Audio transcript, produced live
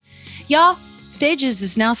Y'all, Stages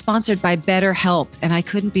is now sponsored by BetterHelp, and I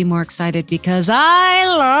couldn't be more excited because I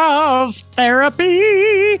love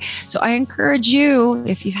therapy. So I encourage you,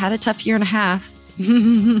 if you've had a tough year and a half,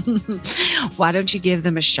 why don't you give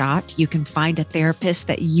them a shot? You can find a therapist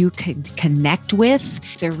that you can connect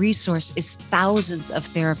with. Their resource is thousands of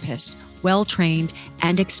therapists, well-trained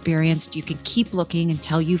and experienced. You can keep looking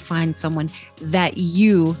until you find someone that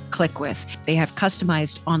you click with. They have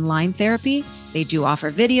customized online therapy. They do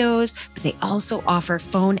offer videos, but they also offer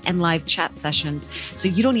phone and live chat sessions. So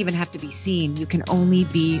you don't even have to be seen. You can only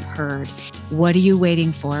be heard. What are you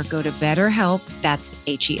waiting for? Go to BetterHelp. That's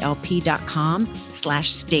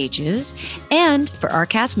HELP.com/stages. And for our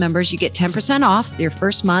cast members, you get 10% off your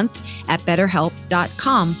first month at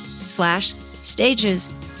BetterHelp.com/stages.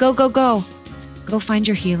 Go, go, go. Go find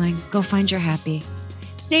your healing. Go find your happy.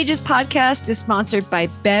 Stages podcast is sponsored by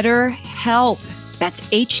BetterHelp. That's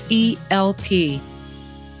HELP.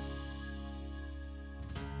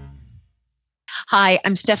 Hi,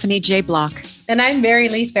 I'm Stephanie J. Block. And I'm Mary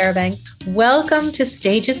Lee Fairbanks. Welcome to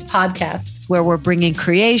Stages Podcast, where we're bringing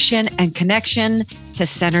creation and connection to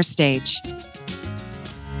center stage.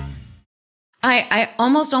 I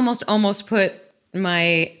almost put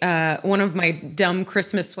my one of my dumb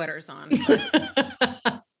Christmas sweaters on.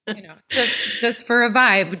 You know, just for a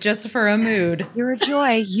vibe, just for a mood. You're a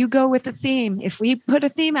joy. You go with a theme. If we put a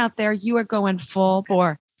theme out there, you are going full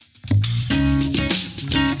bore.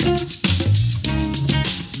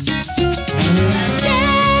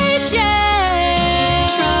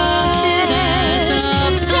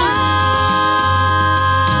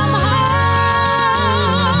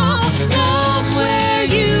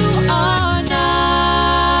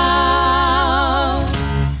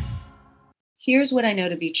 Here's what I know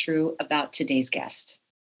to be true about today's guest.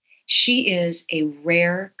 She is a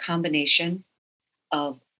rare combination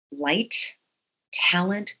of light,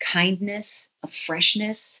 talent, kindness, of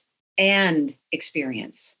freshness, and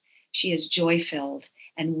experience. She is joy-filled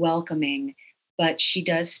and welcoming, but she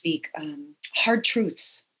does speak hard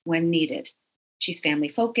truths when needed. She's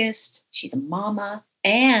family-focused, she's a mama,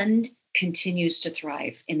 and continues to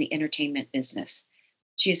thrive in the entertainment business.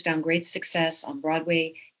 She has found great success on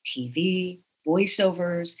Broadway, TV,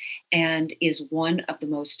 voiceovers, and is one of the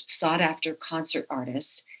most sought-after concert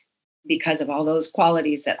artists because of all those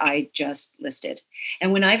qualities that I just listed.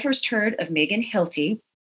 And when I first heard of Megan Hilty,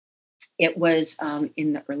 it was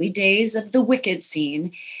in the early days of the Wicked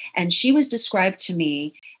scene, and she was described to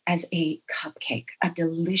me as a cupcake, a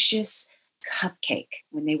delicious cupcake,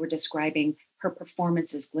 when they were describing her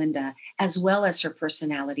performance as Glinda, as well as her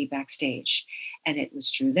personality backstage. And it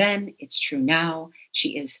was true then, it's true now.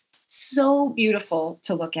 She is so beautiful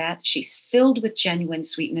to look at. She's filled with genuine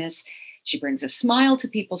sweetness. She brings a smile to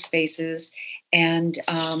people's faces. And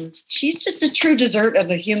she's just a true dessert of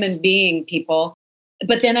a human being, people.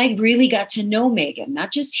 But then I really got to know Megan,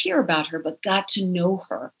 not just hear about her, but got to know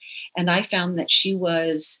her. And I found that she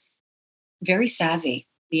was very savvy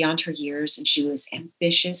beyond her years. And she was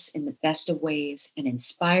ambitious in the best of ways and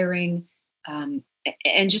inspiring and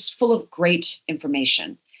just full of great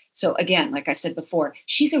information. So again, like I said before,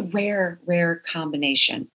 she's a rare, rare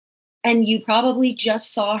combination. And you probably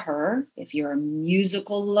just saw her, if you're a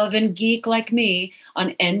musical loving geek like me,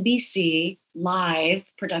 on NBC live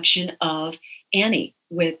production of Annie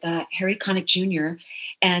with Harry Connick Jr.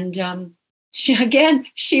 And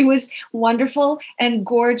she was wonderful and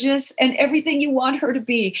gorgeous and everything you want her to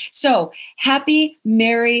be. So happy,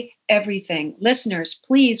 merry, everything. Listeners,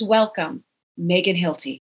 please welcome Megan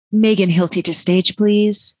Hilty. Megan Hilty to stage,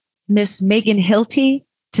 please. Miss Megan Hilty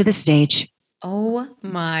to the stage. Oh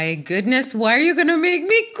my goodness. Why are you going to make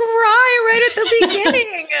me cry right at the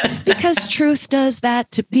beginning? Because truth does that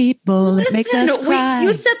to people. Listen, it makes us cry.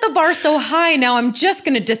 You set the bar so high. Now I'm just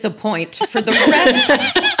going to disappoint for the rest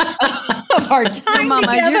of our time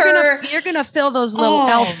together. You're going to fill those little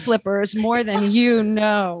elf slippers more than you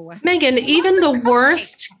know. Megan, even the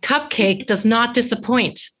worst cupcake does not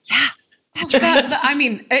disappoint. Yeah. That's right. I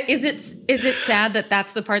mean, is it sad that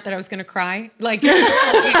that's the part that I was going to cry? Like,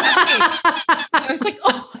 I was like,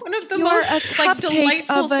 oh, one of the most like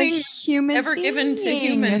delightful things ever given to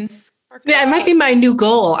humans. Yeah, it might be my new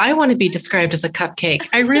goal. I want to be described as a cupcake.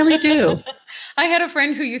 I really do. I had a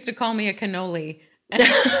friend who used to call me a cannoli.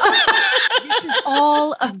 This is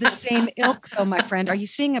all of the same ilk, though, my friend. Are you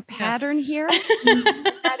seeing a pattern here?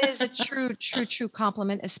 That is a true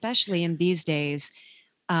compliment, especially in these days.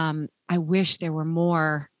 I wish there were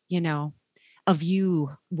more, of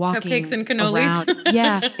you walking cupcakes and cannolis. Around.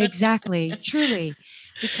 Yeah, exactly. Truly.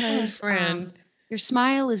 Because your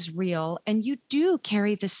smile is real and you do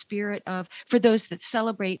carry the spirit of, for those that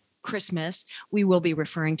celebrate Christmas, we will be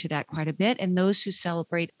referring to that quite a bit. And those who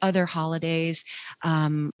celebrate other holidays,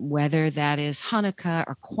 whether that is Hanukkah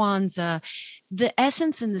or Kwanzaa, the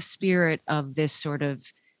essence and the spirit of this sort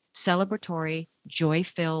of celebratory,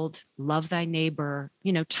 joy-filled, love thy neighbor,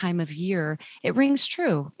 time of year, it rings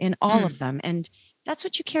true in all of them. And that's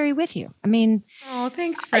what you carry with you. I mean, oh,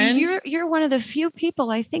 thanks, friend. You're one of the few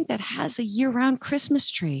people I think that has a year-round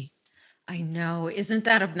Christmas tree. I know. Isn't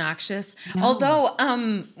that obnoxious? No.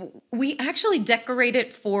 Although we actually decorate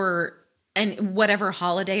it for and whatever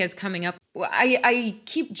holiday is coming up. I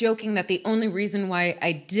keep joking that the only reason why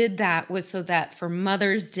I did that was so that for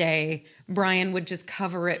Mother's Day, Brian would just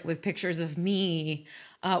cover it with pictures of me,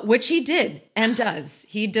 which he did and does.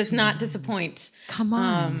 He does not disappoint. Come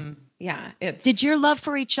on. Yeah. Did your love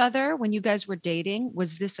for each other when you guys were dating,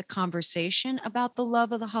 was this a conversation about the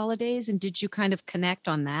love of the holidays? And did you kind of connect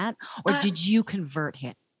on that? Or did you convert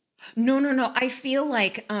him? No. I feel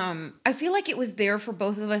like it was there for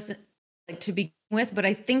both of us to begin with, but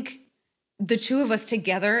I think the two of us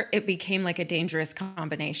together, it became like a dangerous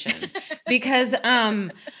combination because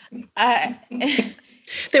there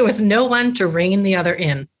was no one to rein the other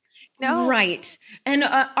in. No. Right. And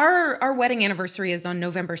our wedding anniversary is on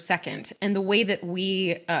November 2nd. And the way that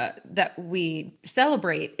we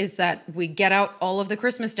celebrate is that we get out all of the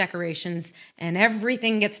Christmas decorations and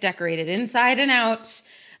everything gets decorated inside and out.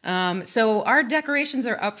 So our decorations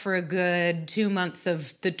are up for a good 2 months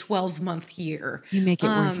of the 12-month year. You make it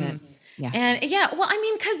worth it. Yeah. And well, I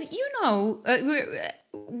mean, because,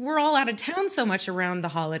 we're all out of town so much around the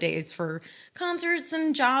holidays for concerts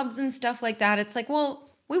and jobs and stuff like that. It's like, well,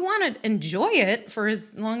 we want to enjoy it for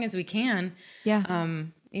as long as we can. Yeah.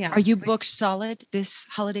 Yeah. Are you booked solid this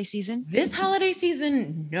holiday season? This holiday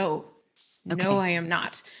season, no. Okay. No, I am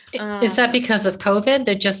not. Is that because of COVID?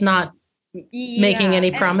 They're just not making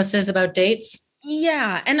any promises about dates?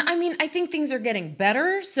 Yeah. And I mean, I think things are getting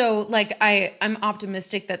better. So like I'm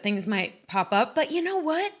optimistic that things might pop up. But you know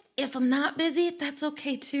what? If I'm not busy, that's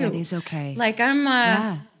okay too. That is okay. Like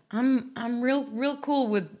I'm real cool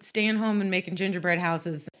with staying home and making gingerbread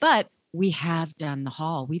houses. But we have done the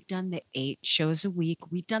hall. We've done the 8 shows a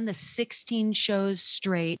week. We've done the 16 shows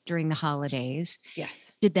straight during the holidays.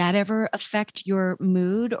 Yes. Did that ever affect your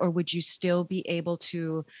mood, or would you still be able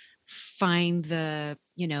to find the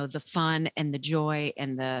fun and the joy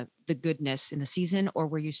and the goodness in the season? Or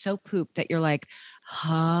were you so pooped that you're like,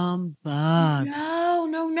 humbug?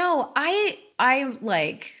 No.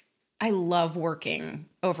 I love working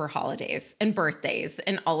over holidays and birthdays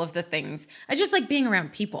and all of the things. I just like being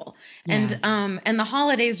around people. Yeah. And the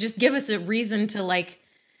holidays just give us a reason to like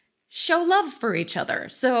show love for each other.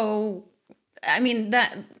 So I mean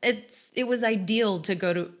it was ideal to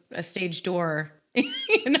go to a stage door,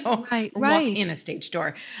 right. walk in a stage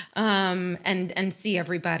door, and see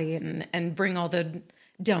everybody and bring all the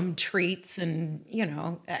dumb treats and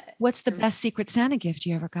What's the best Secret Santa gift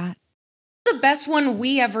you ever got? The best one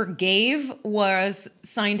we ever gave was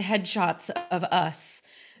signed headshots of us.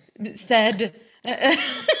 Said, I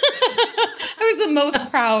was the most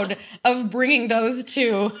proud of bringing those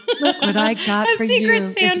to. Look what I got for Secret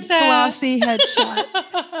you. Santa. This glossy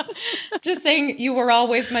headshot. Just saying, you were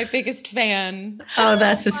always my biggest fan. Oh,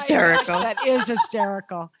 that's hysterical. Gosh, that is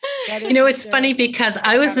hysterical. It's funny because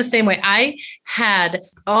I was the same way. I had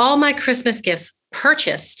all my Christmas gifts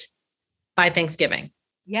purchased by Thanksgiving.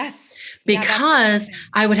 Yes. Because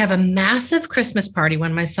I would have a massive Christmas party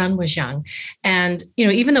when my son was young. And,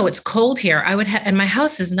 even though it's cold here, I would have, and my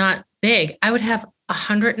house is not big, I would have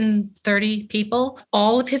 130 people,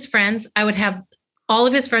 all of his friends. I would have all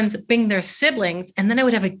of his friends bring their siblings, and then I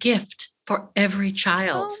would have a gift for every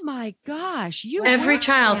child. Oh my gosh. Every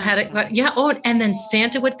child had it. Yeah. Oh, and then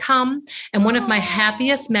Santa would come. And one of my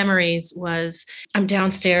happiest memories was I'm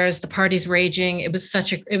downstairs, the party's raging. It was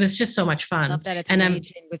just so much fun. I love that it's and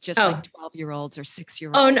raging with just like 12-year-olds or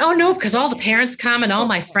 6-year-olds. Oh, no, because all the parents come and all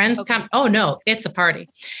my friends come. Oh no, it's a party.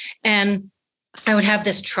 And I would have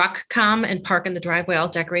this truck come and park in the driveway, all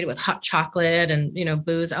decorated with hot chocolate and,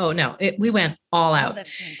 booze. Oh no, we went all out. Oh,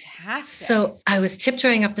 that's fantastic. So I was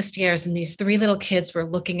tiptoeing up the stairs and these 3 little kids were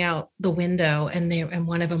looking out the window and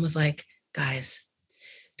one of them was like, guys,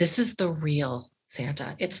 this is the real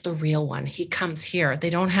Santa. It's the real one. He comes here. They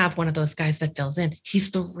don't have one of those guys that fills in.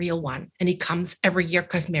 He's the real one. And he comes every year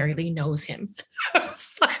because Mary Lee knows him. I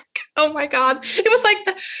was like, oh my God. It was like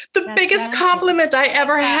the biggest compliment I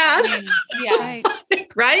ever had. Yeah.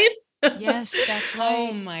 Right? Yes, that's Oh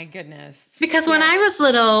right. my goodness. Because when I was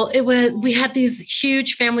little, we had these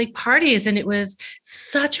huge family parties, and it was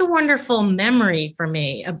such a wonderful memory for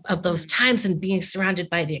me of those times and being surrounded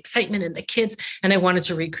by the excitement and the kids. And I wanted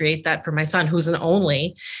to recreate that for my son, who's an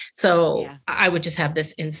only. So Yeah. I would just have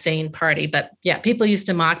this insane party. But yeah, people used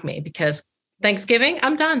to mock me because Thanksgiving,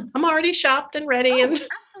 I'm done. I'm already shopped and ready. Oh, And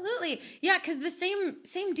absolutely. Yeah, because the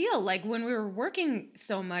same deal. Like when we were working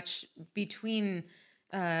so much between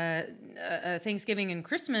Thanksgiving and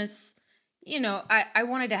Christmas, I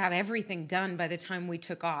wanted to have everything done by the time we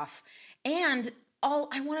took off. And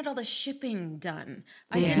I wanted all the shipping done.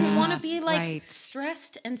 I didn't want to Yeah, be like right.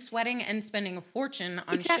 stressed and sweating and spending a fortune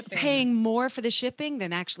on It's that shipping. paying more for the shipping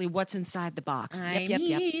than actually what's inside the box. I Yep.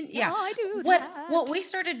 mean, yeah. No, I do What that. we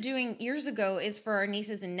started doing years ago is for our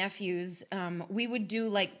nieces and nephews, we would do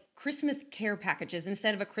like Christmas care packages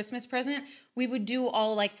instead of a Christmas present. We would do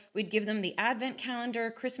all like we'd give them the advent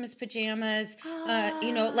calendar, Christmas pajamas,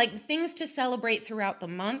 like things to celebrate throughout the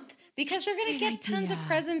month because they're going to great get tons of idea.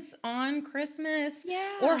 presents on Christmas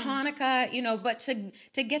Yeah. or Hanukkah, but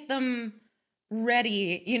to get them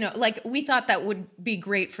ready, like we thought that would be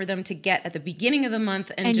great for them to get at the beginning of the month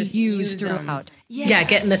and just use them. throughout. yeah,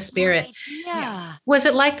 get in the that's a great spirit. idea. Was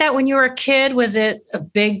it like that when you were a kid? Was it a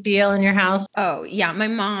big deal in your house? Oh yeah, my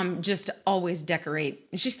mom just always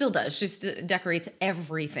she still does. She decorates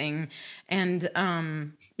everything, and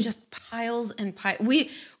just piles and piles.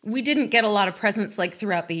 We didn't get a lot of presents like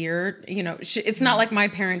throughout the year. It's not like my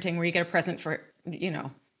parenting where you get a present for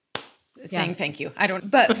saying thank you. I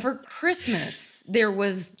don't. But for Christmas,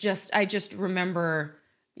 I just remember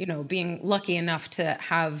being lucky enough to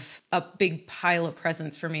have a big pile of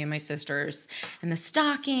presents for me and my sisters, and the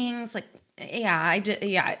stockings. Like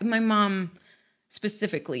my mom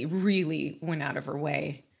specifically really went out of her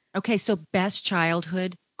way. Okay, so best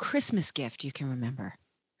childhood Christmas gift you can remember.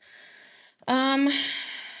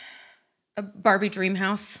 A Barbie dream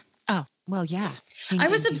house. Oh, well, yeah. I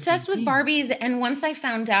was obsessed with Barbies, and once I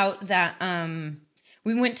found out that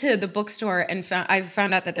we went to the bookstore and I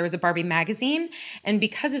found out that there was a Barbie magazine, and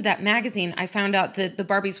because of that magazine, I found out that the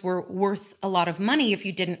Barbies were worth a lot of money if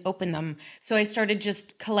you didn't open them. So I started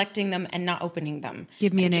just collecting them and not opening them.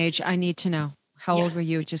 Give me an age. I need to know. How old were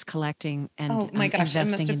you just collecting and oh my gosh, I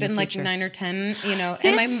must have been like 9 or 10.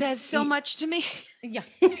 This says so much to me. Yeah.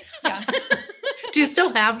 Do you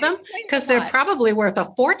still have them? Because they're probably worth a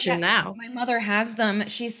fortune now. My mother has them.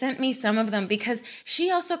 She sent me some of them because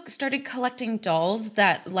she also started collecting dolls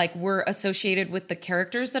that like were associated with the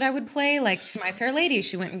characters that I would play. Like My Fair Lady,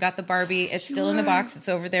 she went and got the Barbie. It's still in the box. It's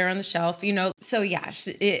over there on the shelf, So yeah,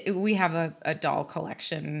 we have a doll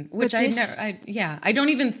collection, which I don't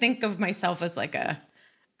even think of myself as like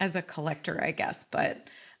as a collector, I guess, but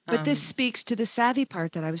this speaks to the savvy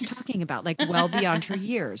part that I was talking about, like well beyond her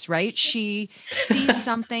years, right? She sees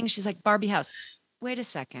something, she's like, Barbie house. Wait a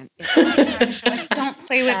second. Don't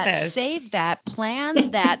play with this. Save that,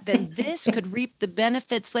 plan that, then this could reap the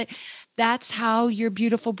benefits later. That's how your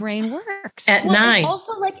beautiful brain works. At 9.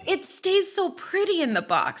 Also, like, it stays so pretty in the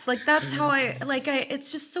box. Like, that's how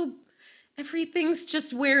it's just so... Everything's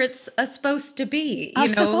just where it's supposed to be,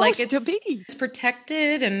 it's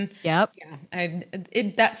protected, and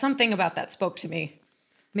that's something about that spoke to me.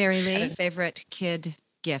 Mary Lee, favorite kid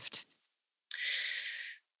gift?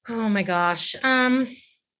 Oh my gosh. I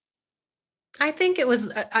think it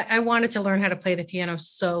was, I wanted to learn how to play the piano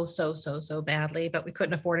so badly, but we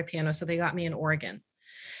couldn't afford a piano. So they got me an organ.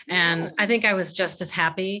 And I think I was just as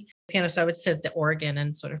happy piano. So I would sit at the organ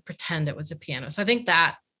and sort of pretend it was a piano. So I think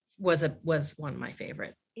that was one of my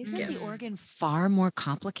favorite. Isn't the organ far more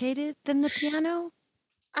complicated than the piano?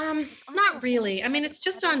 Not really. I mean, it's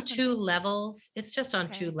just on 2 levels. It's just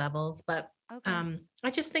on 2 levels, but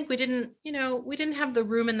I just think we didn't have the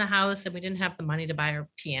room in the house, and we didn't have the money to buy a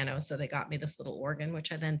piano. So they got me this little organ,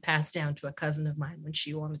 which I then passed down to a cousin of mine when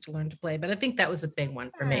she wanted to learn to play. But I think that was a big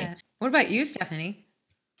one for me. What about you, Stephanie?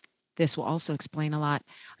 This will also explain a lot.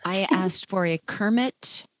 I asked for a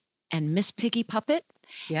Kermit and Miss Piggy puppet.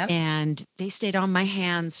 Yeah. And they stayed on my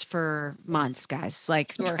hands for months, guys,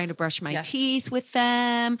 like trying to brush my teeth with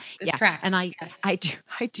them. This tracks. And I do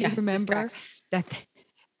remember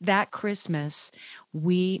that Christmas,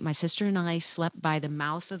 my sister and I slept by the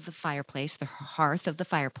mouth of the fireplace, the hearth of the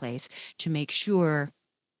fireplace, to make sure,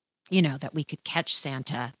 that we could catch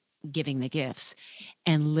Santa giving the gifts.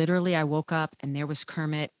 And literally I woke up and there was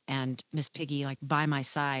Kermit and Miss Piggy like by my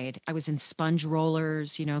side. I was in sponge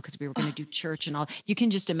rollers, because we were going to do church and all. You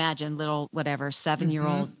can just imagine little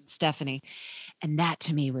 7-year-old Stephanie. And that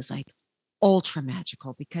to me was like ultra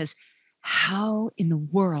magical, because how in the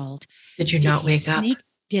world did you not wake up?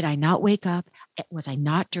 Did I not wake up? Was I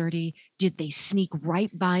not dirty? Did they sneak right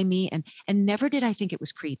by me? And never did I think it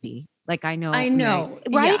was creepy. Like I know,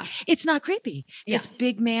 right? Yeah. It's not creepy. Yeah. This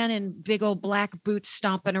big man in big old black boots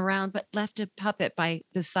stomping around, but left a puppet by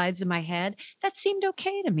the sides of my head. That seemed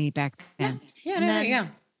okay to me back then. Yeah. And No, then yeah.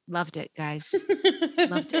 loved it, guys.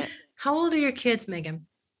 Loved it. How old are your kids, Megan?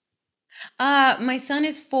 My son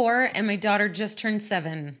is 4 and my daughter just turned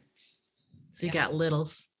 7. So you got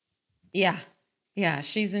littles. Yeah. Yeah.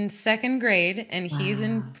 She's in 2nd grade and he's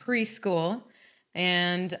in Wow. preschool.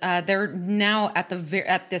 And they're now at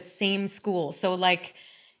the same school. So like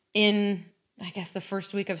in, I guess, the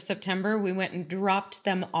first week of September, we went and dropped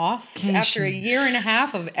them off after a year and a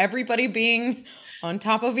half of everybody being on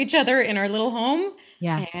top of each other in our little home.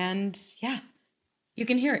 Yeah. And yeah, you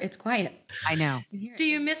can hear it. It's quiet. I know. Do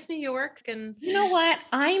you miss New York? And You know what?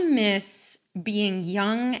 I miss being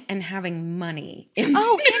young and having money. In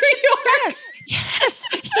Oh, New York. yes.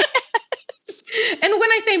 And when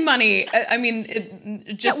I say money, I mean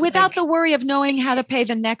just Without like, the worry of knowing how to pay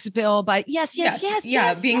the next bill. But yes.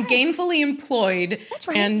 yeah, being gainfully employed That's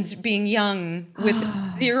right. and being young with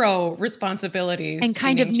zero responsibilities. And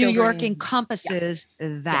kind of meaning New York children. encompasses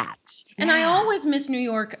that. And I Yeah. always miss New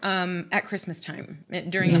York at Christmas time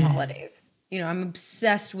during the holidays. You know, I'm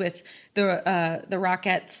obsessed with the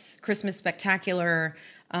Rockettes Christmas Spectacular.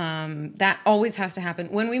 That always has to happen.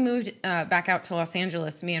 When we moved back out to Los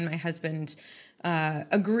Angeles, me and my husband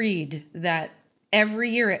agreed that every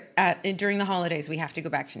year during the holidays we have to go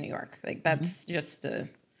back to New York. Like that's just the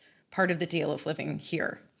part of the deal of living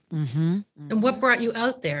here. and what brought you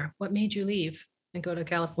out there? What made you leave and go to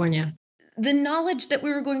California? The knowledge that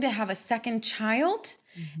we were going to have a second child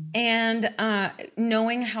and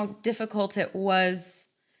knowing how difficult it was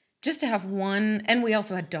just to have one. And we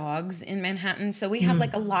also had dogs in Manhattan. So we had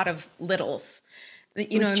like a lot of littles.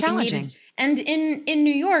 You was know, challenging. And in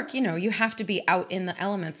New York, you know, you have to be out in the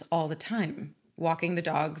elements all the time, walking the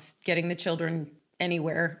dogs, getting the children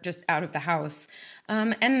anywhere, just out of the house.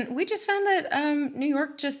 And we just found that New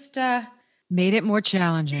York just... Made it more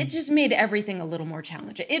challenging. it just made everything a little more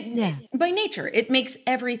challenging. By nature, it makes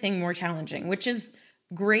everything more challenging, which is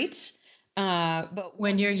great. But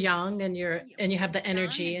When you're young and you have the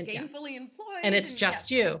energy and gainfully employed, and it's just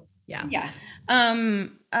you. Yeah.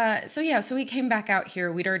 Yeah. So we came back out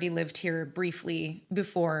here. We'd already lived here briefly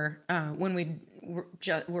before when we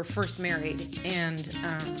were first married, and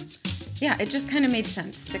it just kind of made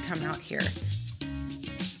sense to come out here.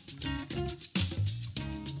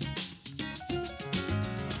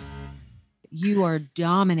 You are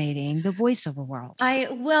dominating the voiceover world. I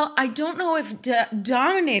don't know if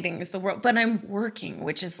dominating is the word, but I'm working,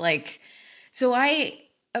 which is like, so I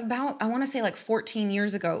want to say like 14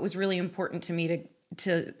 years ago, it was really important to me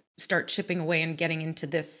to start chipping away and getting into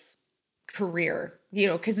this career, you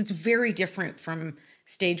know, because it's very different from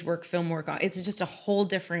stage work, film work. It's just a whole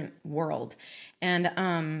different world.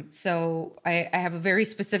 And so I have a very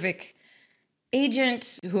specific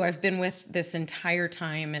agent who I've been with this entire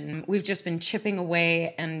time, and we've just been chipping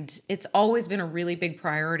away, and it's always been a really big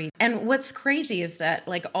priority. And what's crazy is that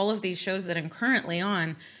like all of these shows that I'm currently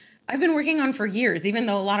on, I've been working on for years, even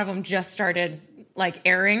though a lot of them just started like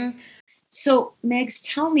airing. So, Megs,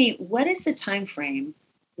 tell me, what is the time frame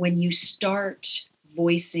when you start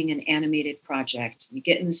voicing an animated project? You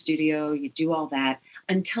get in the studio, you do all that,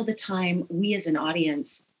 until the time we as an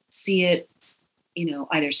audience see it, you know,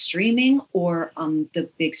 either streaming or on the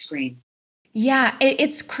big screen? Yeah,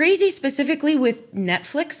 it's crazy, specifically with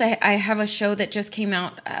Netflix. I have a show that just came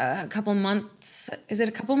out a couple months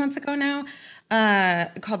ago now,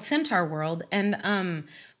 called Centaur World. And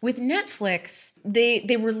with Netflix,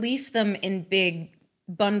 they release them in big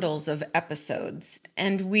bundles of episodes.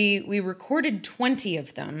 And we recorded 20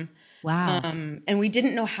 of them. Wow. And we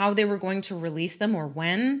didn't know how they were going to release them or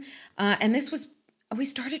when. And we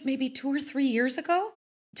started maybe 2 or 3 years ago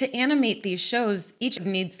to animate these shows. Each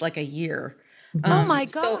needs like a year. Oh my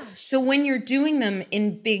gosh. So when you're doing them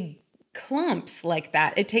in big clumps like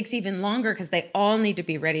that, it takes even longer because they all need to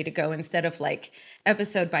be ready to go instead of like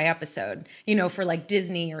episode by episode, you know, for like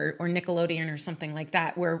Disney or Nickelodeon or something like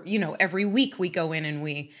that, where, you know, every week we go in and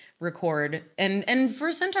we record. And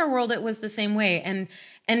for Centaur World, it was the same way.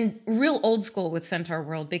 And real old school with Centaur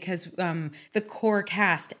World, because the core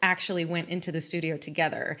cast actually went into the studio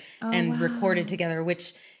together and recorded together,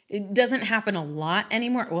 which it doesn't happen a lot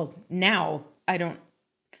anymore. Well, now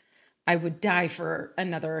I would die for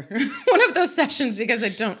another one of those sessions because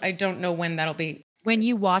I don't know when that'll be When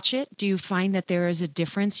you watch it, do you find that there is a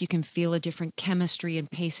difference? You can feel a different chemistry and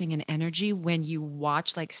pacing and energy when you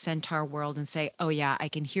watch like Centaur World and say, oh, yeah, I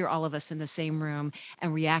can hear all of us in the same room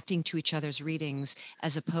and reacting to each other's readings,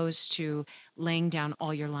 as opposed to laying down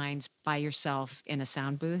all your lines by yourself in a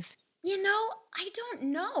sound booth? I don't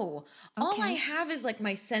know. All I Okay. have is like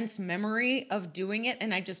my sense memory of doing it,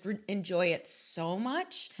 and I just enjoy it so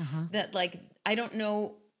much Uh-huh. that like I don't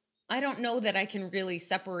know that I can really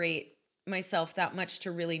separate myself that much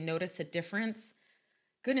to really notice a difference.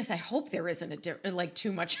 Goodness, I hope there isn't like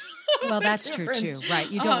too much of Well, a that's true difference. too, right?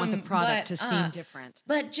 You don't want the product But to seem different.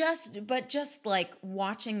 but just like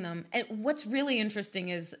watching them. And what's really interesting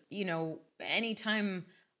is, anytime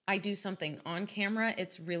I do something on camera,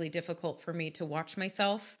 it's really difficult for me to watch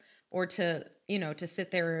myself or to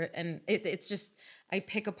sit there, and it's just I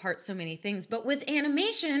pick apart so many things. But with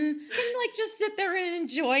animation, I can like just sit there and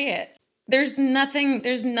enjoy it. There's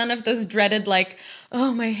none of those dreaded like,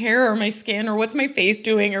 oh, my hair or my skin or what's my face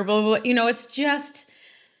doing or blah, blah, blah. It's just,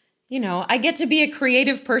 I get to be a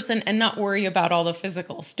creative person and not worry about all the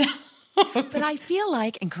physical stuff. But I feel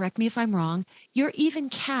like, and correct me if I'm wrong, you're even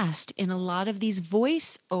cast in a lot of these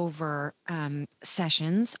voiceover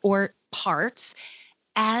sessions or parts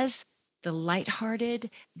as the lighthearted,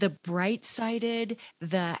 the bright-sided,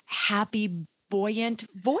 the happy, buoyant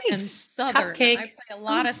And voice. Southern. Cupcake. I play a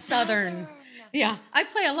lot of Southern. Yeah. I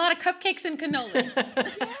play a lot of cupcakes and cannolis.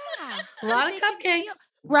 Yeah. A lot of They can feel- cupcakes.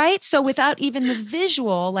 Right. So without even the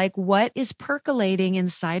visual, like what is percolating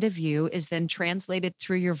inside of you is then translated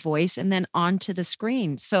through your voice and then onto the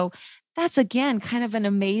screen. So that's again kind of an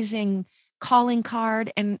amazing calling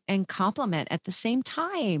card and compliment at the same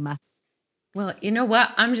time. Well, you know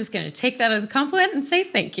what? I'm just going to take that as a compliment and say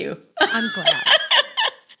thank you. I'm glad.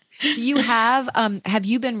 Do you have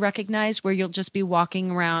you been recognized where you'll just be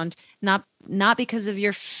walking around, not because of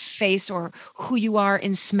your face or who you are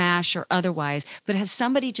in Smash or otherwise, but has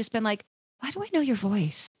somebody just been like, why do I know your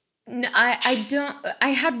voice? No, I don't. I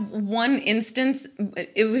had one instance.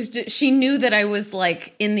 It was she knew that I was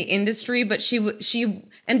like in the industry, but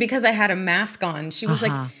and because I had a mask on, she was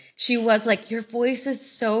like, your voice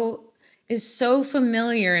is so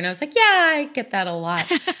familiar, and I was like, yeah, I get that a lot.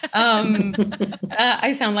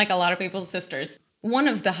 I sound like a lot of people's sisters. One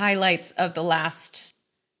of the highlights of the last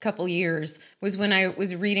couple years was when I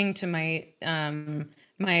was reading to my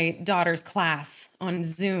daughter's class on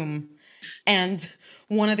Zoom, and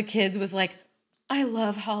one of the kids was like, I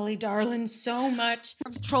love Holly Darlin so much.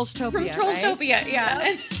 From Trollstopia. From Trollstopia, right? yeah.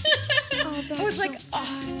 Yep. And I was like, I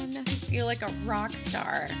feel like a rock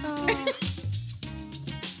star.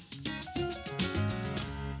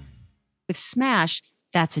 With Smash,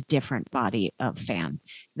 that's a different body of fan.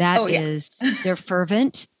 That is, they're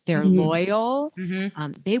fervent, they're loyal.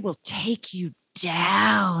 Mm-hmm. They will take you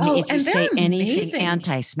down if you and say they're anything amazing.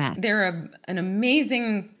 anti-Smash. They're an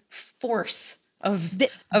amazing force of They're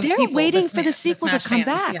people, waiting for the sequel to Smash come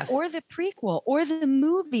fans, back, yes. or the prequel, or the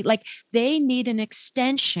movie. Like they need an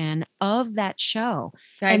extension of that show.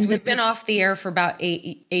 Guys, And we've been off the air for about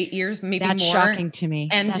eight years, maybe that's more. shocking to me.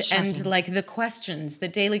 And like the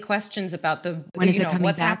daily questions about When is it coming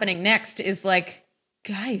what's back? happening next is like,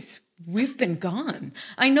 guys, we've been gone.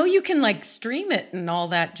 I know you can like stream it and all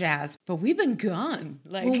that jazz, but we've been gone.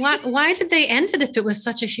 Like, Well, why did they end it if it was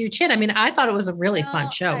such a huge hit? I mean, I thought it was a really fun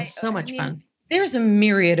show. So much fun. There's a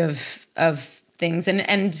myriad of things,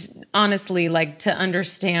 and honestly, like to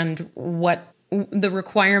understand what the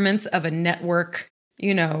requirements of a network,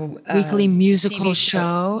 weekly musical TV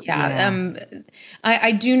show. Yeah.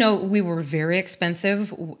 I do know we were very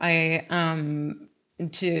expensive.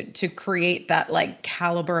 To create that like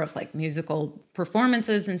caliber of like musical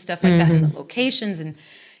performances and stuff like that, and the locations and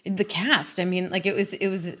the cast. I mean, like it was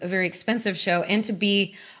a very expensive show, and to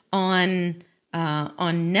be on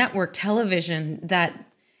network television that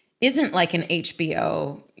isn't like an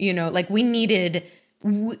HBO, like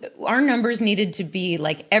our numbers needed to be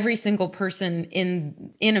like every single person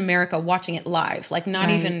in America watching it live, like not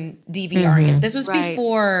even DVRing it. This was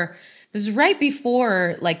right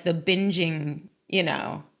before like the binging,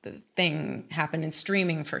 the thing happened in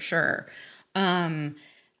streaming for sure. And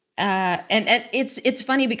it's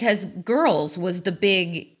funny because Girls was the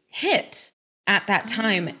big hit at that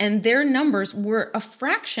time, and their numbers were a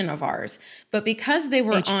fraction of ours. But because they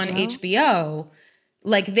were on HBO,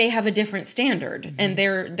 like they have a different standard, and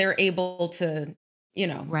they're able to,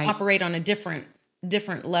 operate on a different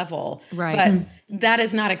level. Right. But that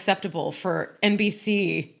is not acceptable for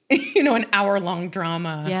NBC, an hour-long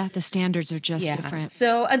drama. Yeah, the standards are just different.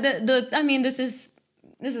 So this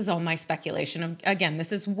is all my speculation. Again,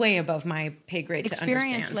 this is way above my pay grade to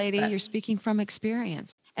understand. Experience, lady. You're speaking from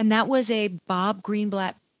experience. And that was a Bob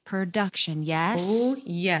Greenblatt production, yes? Oh,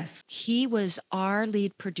 yes. He was our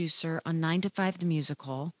lead producer on 9 to 5, the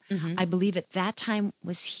musical. Mhm. I believe at that time,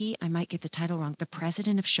 was he, I might get the title wrong, the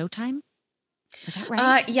president of Showtime? Was that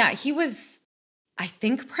right? Yeah, he was, I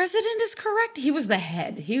think president is correct. He was the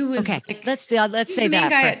head. He was Okay, like, let's he say was the main that.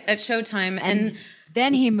 guy at Showtime. And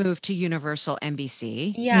then he moved to Universal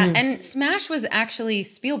NBC. Yeah, and Smash was actually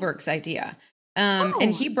Spielberg's idea.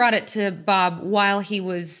 And he brought it to Bob while he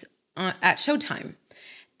was at Showtime.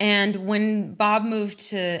 And when Bob moved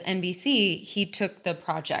to NBC, he took the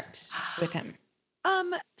project with him.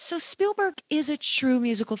 So Spielberg is a true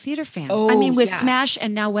musical theater fan. Oh, I mean, with yeah. Smash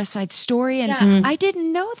and now West Side Story, and Yeah. I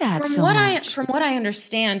didn't know that From what I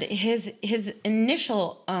understand, his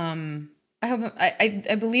initial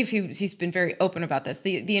I believe he's been very open about this.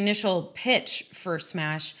 The initial pitch for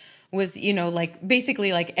Smash was, like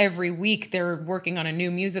basically like every week they're working on a new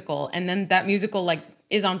musical, and then that musical like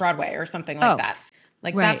is on Broadway or something like that.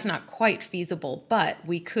 Like that's not quite feasible, but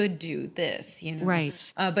we could do this,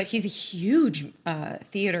 Right. But he's a huge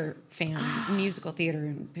theater fan, musical theater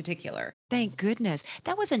in particular. Thank goodness.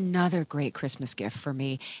 That was another great Christmas gift for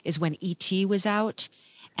me, is when E.T. was out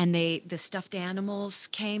and the stuffed animals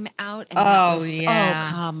came out. And that was, yeah. Oh,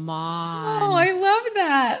 come on. Oh, I love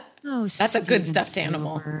that. Oh, That's a good Steven stuffed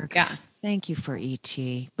animal. Spielberg. Yeah. Thank you for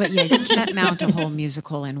E.T. But yeah, you can't mount a whole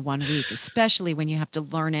musical in 1 week, especially when you have to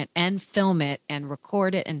learn it and film it and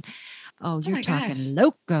record it. And you're my talking gosh.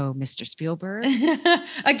 loco, Mr. Spielberg.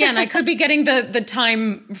 Again, I could be getting the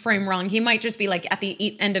time frame wrong. He might just be like at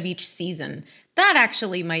the end of each season. That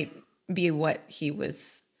actually might be what he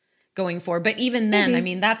was going for. But even then, I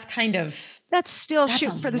mean, that's kind of... That's still That's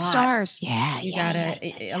shoot a for the lot. stars. Yeah. You gotta...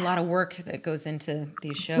 A lot of work that goes into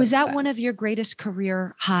these shows. Was that one of your greatest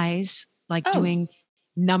career highs? Like doing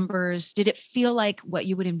numbers? Did it feel like what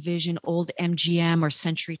you would envision old MGM or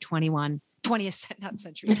Century 21? 20th, not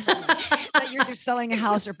Century 21. That you're selling a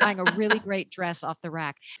house or buying a really great dress off the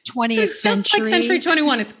rack. 20th It's century. just like Century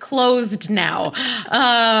 21. It's closed now.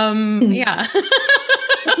 Yeah.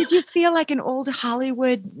 Did you feel like an old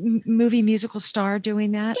Hollywood movie musical star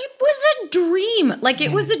doing that? It was a dream. Like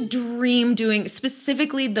it was a dream doing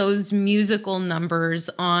specifically those musical numbers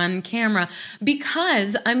on camera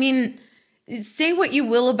because, I mean, say what you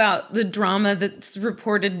will about the drama that's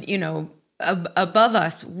reported, above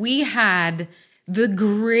us. We had the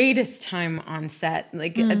greatest time on set.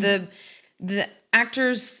 Like the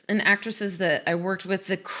actors and actresses that I worked with,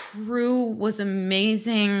 the crew was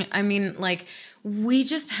amazing. I mean, like we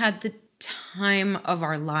just had the time of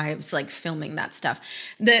our lives, like filming that stuff.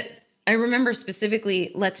 That I remember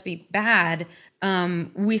specifically, Let's Be Bad.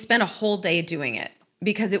 We spent a whole day doing it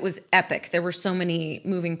because it was epic. There were so many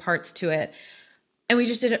moving parts to it. And we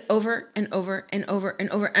just did it over and over and over and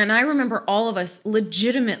over. And I remember all of us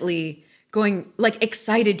legitimately going like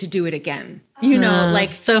excited to do it again.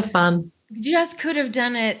 Like so fun. Just could have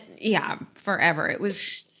done it. Yeah. Forever. It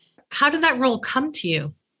was. How did that role come to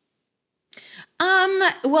you?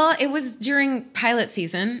 Well, it was during pilot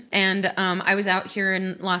season and, I was out here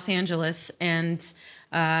in Los Angeles and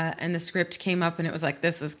the script came up and it was like,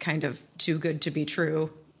 this is kind of too good to be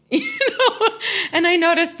true, And I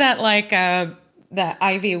noticed that that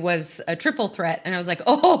Ivy was a triple threat. And I was like,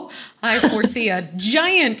 I foresee a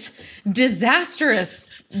giant,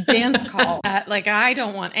 disastrous dance call that I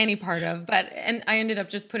don't want any part of. And I ended up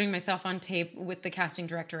just putting myself on tape with the casting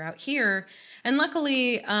director out here. And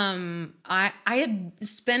luckily, I had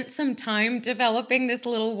spent some time developing this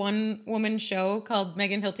little one-woman show called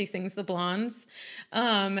Megan Hilty Sings the Blondes.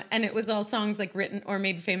 And it was all songs written or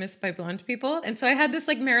made famous by blonde people. And so I had this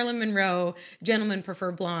Marilyn Monroe, Gentlemen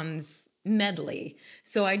Prefer Blondes medley.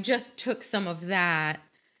 So I just took some of that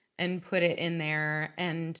and put it in there.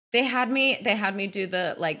 And they had me do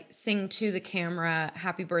the sing to the camera,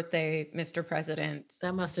 "Happy Birthday, Mr. President."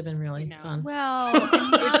 That must have been really fun. Well,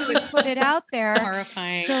 and now you put it out there.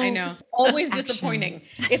 Horrifying. So, I know. Always disappointing.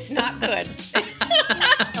 It's not good.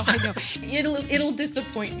 Oh, I know. It'll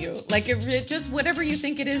disappoint you. It just whatever you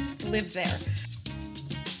think it is, live there.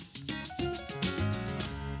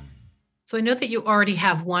 So I know that you already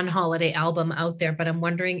have one holiday album out there, but I'm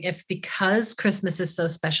wondering if because Christmas is so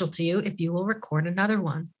special to you, if you will record another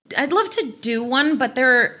one. I'd love to do one, but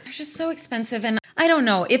they're just so expensive. And I don't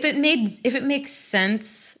know if it makes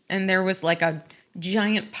sense and there was a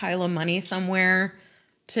giant pile of money somewhere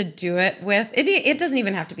to do it with. It doesn't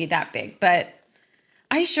even have to be that big, but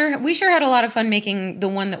we sure had a lot of fun making the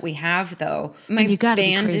one that we have, though. My you got to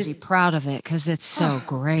be band crazy proud of it because it's so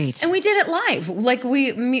great. And we did it live. We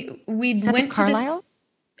Is that went the to this. Carlisle?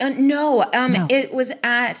 No, No. It was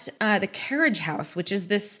at the Carriage House, which is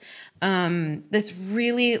this this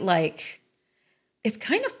really like, it's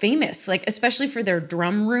kind of famous, like, especially for their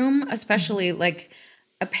drum room, especially like,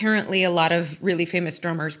 apparently a lot of really famous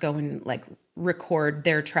drummers go and like record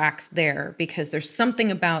their tracks there because there's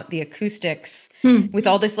something about the acoustics with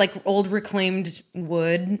all this like old reclaimed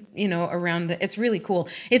wood, you know, around it's really cool.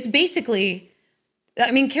 It's basically,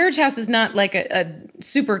 I mean, Carriage House is not like a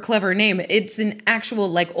super clever name. It's an actual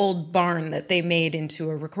like old barn that they made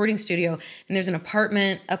into a recording studio. And there's an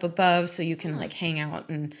apartment up above so you can like hang out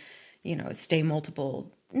and, you know, stay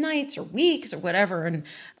multiple nights or weeks or whatever. And,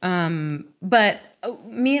 but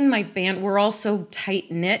me and my band, we're all so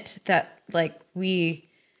tight knit that like we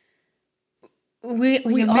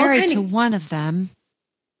You're all married kind to of, one of them.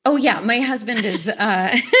 oh yeah, my husband is,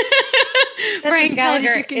 Brian as tight as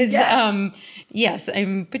Gallagher you can is, get. yes,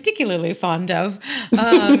 I'm particularly fond of,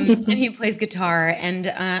 and he plays guitar and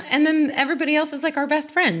then everybody else is like our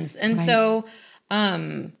best friends. And Right. so,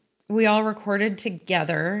 we all recorded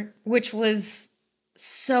together, which was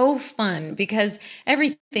so fun because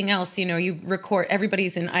everything else, you know, you record,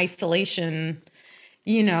 everybody's in isolation,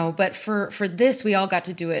 you know, but for this, we all got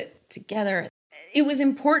to do it together. It was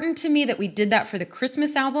important to me that we did that for the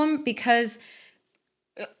Christmas album because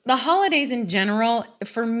the holidays in general,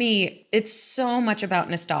 for me, it's so much about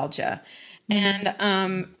nostalgia.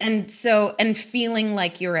 And feeling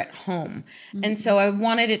like you're at home. And so I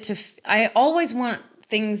wanted it to, I always want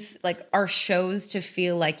things like our shows to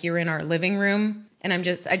feel like you're in our living room. And I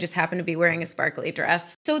just happen to be wearing a sparkly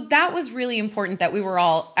dress. So that was really important that we were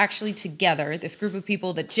all actually together, this group of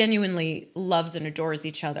people that genuinely loves and adores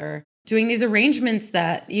each other, doing these arrangements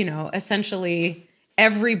that, you know, essentially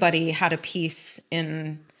everybody had a piece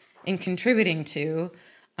in contributing to.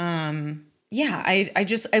 I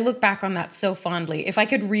look back on that so fondly. If I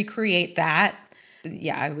could recreate that,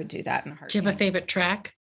 yeah, I would do that in a heartbeat. Do you have a favorite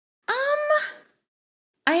track?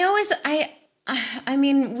 I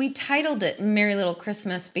mean, we titled it Merry Little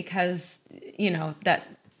Christmas because, you know, that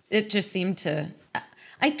it just seemed to,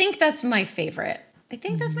 I think that's my favorite.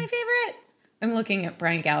 I'm looking at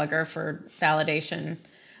Brian Gallagher for validation.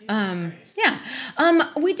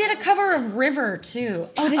 We did a cover of River too.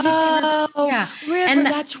 Oh, did you say River? Yeah. River, And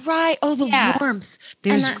that's right. Oh, the warmth.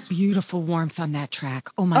 There's beautiful warmth on that track.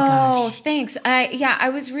 Oh my Oh, gosh. thanks. I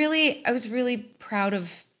was really proud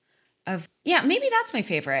of, maybe that's my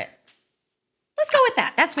favorite. Let's go with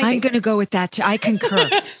that. That's my favorite. I'm going to go with that too. I concur.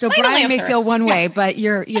 So Final Brian may answer. feel one way, but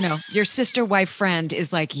your sister wife friend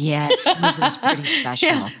is like, yes, River's pretty special.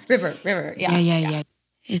 Yeah. River. Yeah.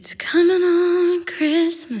 It's coming on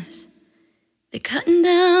Christmas. They're cutting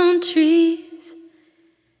down trees.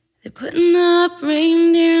 They're putting up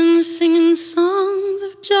reindeer and singing songs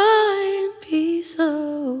of joy and peace.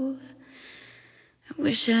 Oh, I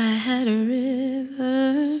wish I had a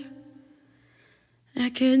river I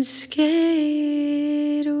could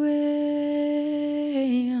skate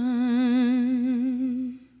away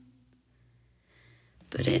on.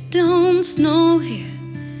 But it don't snow here.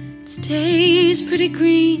 It stays pretty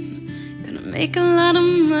green. Gonna make a lot of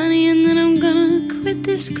money and then I'm gonna quit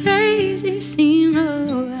this crazy scene.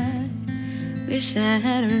 Oh, I wish I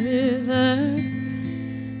had a river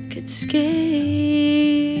could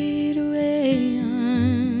skate away on.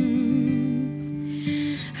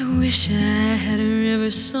 I wish I had a river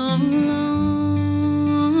so long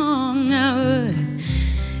I would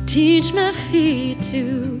teach my feet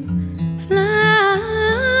to fly.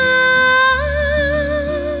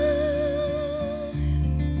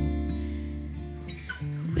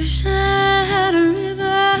 Wish I had a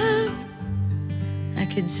river I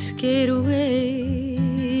could skate away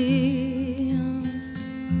on.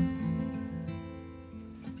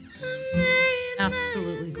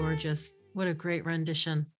 Absolutely gorgeous. What a great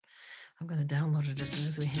rendition. I'm going to download it as soon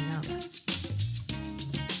as we hang up.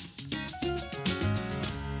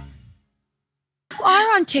 You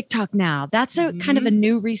are on TikTok now. That's a kind of a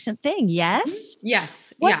new recent thing. Yes.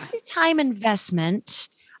 Yes. What's the time investment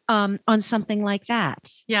on something like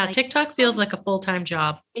that? Yeah, Like, TikTok feels like a full-time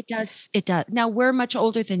job. It does. It does. Now we're much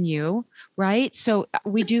older than you, right? So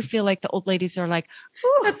we do feel like the old ladies are like,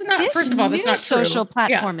 That's not, this first of all, that's new not true. social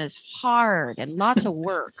platform is hard and lots of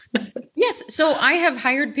work. Yes. So I have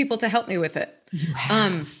hired people to help me with it. You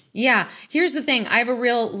have. Yeah. Here's the thing. I have a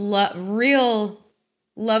real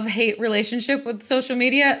love-hate relationship with social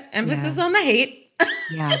media. Emphasis on the hate.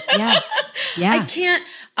 Yeah.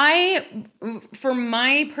 For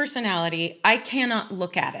my personality, I cannot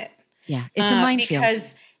look at it. Yeah. It's a minefield.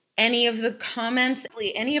 Because any of the comments,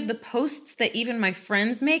 any of the posts that even my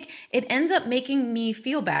friends make, it ends up making me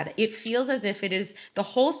feel bad. It feels as if the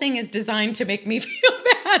whole thing is designed to make me feel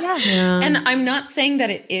bad. Yeah. And I'm not saying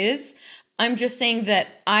that it is. I'm just saying that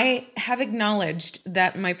I have acknowledged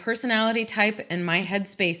that my personality type and my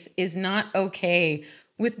headspace is not okay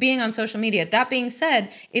with being on social media. That being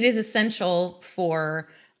said, it is essential for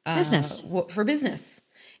Business. For business.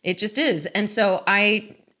 It just is. And so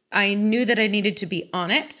I knew that I needed to be on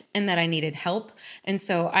it and that I needed help. And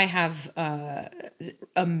so I have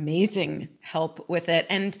amazing help with it.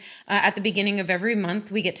 And at the beginning of every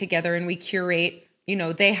month, we get together and we curate. You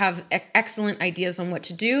know, they have excellent ideas on what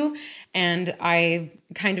to do. And I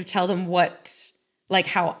kind of tell them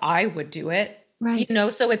how I would do it. Right. You know,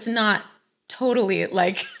 so it's not totally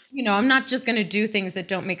like, you know, I'm not just going to do things that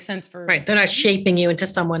don't make sense for. Right. They're not shaping you into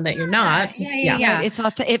someone that you're not. Yeah.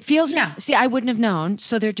 Right. It feels, Yeah. see, I wouldn't have known.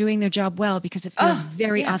 So they're doing their job well because it feels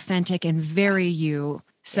very yeah. authentic and very you.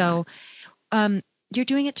 So you're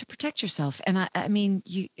doing it to protect yourself. And I mean,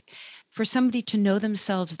 for somebody to know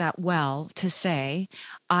themselves that well, to say,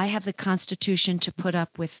 I have the constitution to put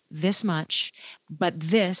up with this much, but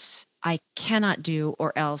this I cannot do,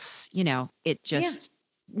 or else, you know, it just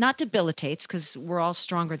not debilitates, because we're all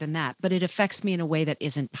stronger than that, but it affects me in a way that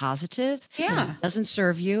isn't positive. Yeah. It doesn't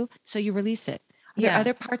serve you. So you release it. Are there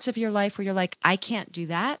other parts of your life where you're like, I can't do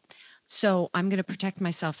that, so I'm going to protect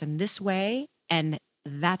myself in this way, and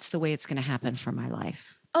that's the way it's going to happen for my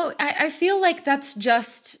life? Oh, I feel like that's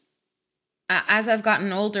just, as I've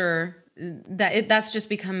gotten older, that's just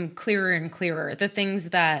become clearer and clearer. The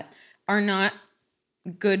things that are not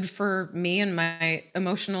good for me and my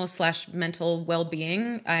emotional / mental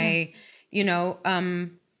well-being. I, you know,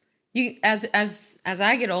 as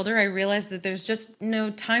I get older, I realize that there's just no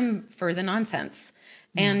time for the nonsense,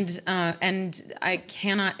 and I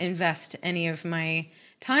cannot invest any of my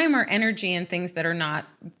time or energy in things that are not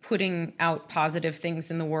putting out positive things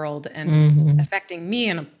in the world and affecting me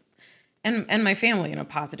and my family in a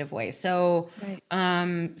positive way. So,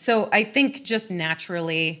 so I think just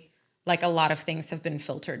naturally, like, a lot of things have been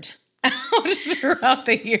filtered out throughout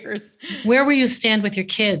the years. Where will you stand with your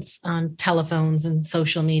kids on telephones and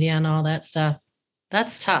social media and all that stuff?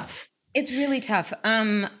 That's tough. It's really tough.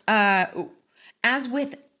 As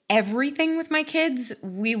with everything with my kids,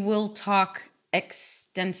 we will talk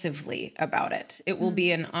extensively about it. It will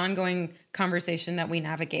be an ongoing conversation that we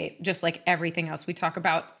navigate, just like everything else. We talk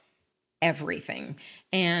about everything.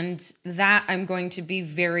 And that I'm going to be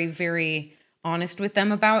very, very honest with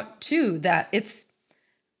them about too, that it's,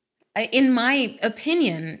 in my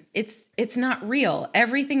opinion, it's not real.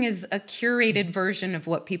 Everything is a curated version of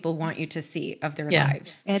what people want you to see of their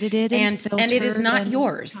lives. Edited and it is not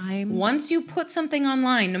yours. timed. Once you put something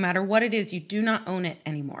online, no matter what it is, you do not own it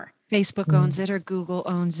anymore. Facebook owns it, or Google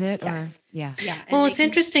owns it. Yes. Or yeah. Well, it's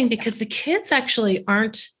interesting because the kids actually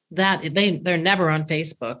aren't they're never on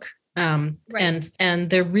Facebook. And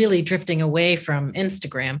they're really drifting away from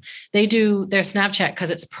Instagram. They do their Snapchat because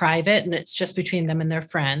it's private and it's just between them and their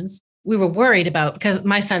friends. We were worried about, because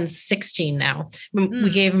my son's 16 now. We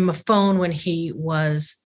gave him a phone when he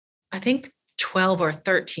was, I think, 12 or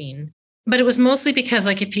 13. But it was mostly because,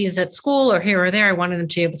 like, if he's at school or here or there, I wanted him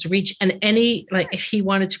to be able to reach. And if he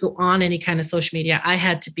wanted to go on any kind of social media, I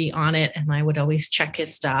had to be on it. And I would always check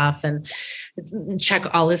his stuff and check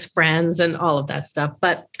all his friends and all of that stuff.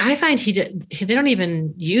 But I find they don't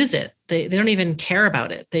even use it. They don't even care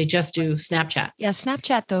about it. They just do Snapchat. Yeah,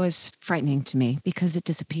 Snapchat, though, is frightening to me because it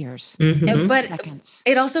disappears. But Seconds.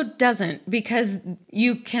 it also doesn't, because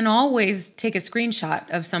you can always take a screenshot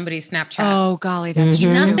of somebody's Snapchat. Oh, golly, that's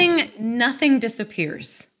true. Nothing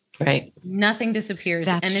disappears. Right. Nothing disappears.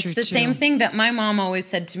 That's and it's true, the too. same thing that my mom always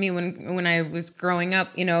said to me when I was growing up.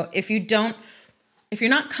 You know, if you're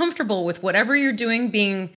not comfortable with whatever you're doing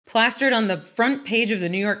being plastered on the front page of the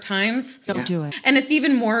New York Times, Don't do it. And it's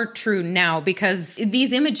even more true now because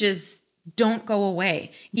these images don't go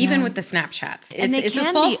away, even with the Snapchats. And It's a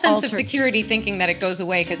can false be sense of altered. security thinking that it goes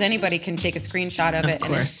away because anybody can take a screenshot of it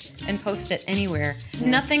course. and post it anywhere.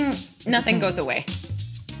 Nothing goes away.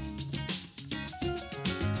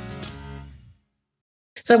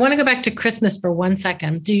 So I want to go back to Christmas for 1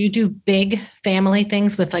 second. Do you do big family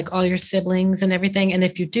things with, like, all your siblings and everything? And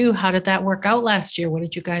if you do, how did that work out last year? What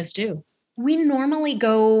did you guys do? We normally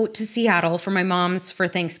go to Seattle for my mom's for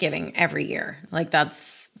Thanksgiving every year. Like,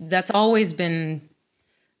 that's always been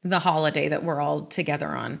the holiday that we're all together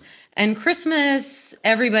on. And Christmas,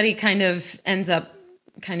 everybody kind of ends up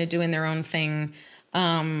kind of doing their own thing.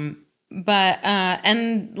 But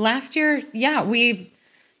last year,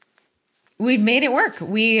 we made it work.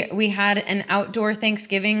 We had an outdoor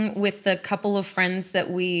Thanksgiving with a couple of friends that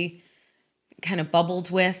we kind of bubbled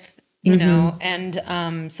with, you know,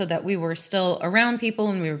 and so that we were still around people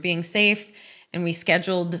and we were being safe. And we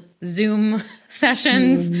scheduled Zoom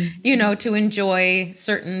sessions, you know, to enjoy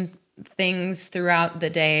certain things throughout the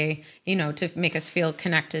day, to make us feel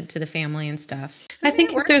connected to the family and stuff. I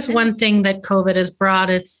think if there's one thing that COVID has brought,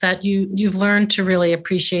 it's that you've learned to really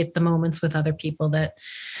appreciate the moments with other people that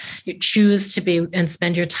you choose to be and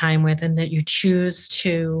spend your time with, and that you choose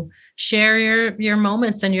to share your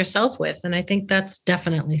moments and yourself with. And I think that's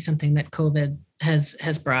definitely something that COVID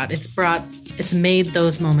has brought. It's made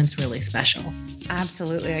those moments really special.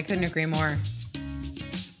 Absolutely. I couldn't agree more.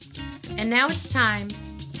 And now it's time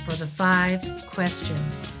for the 5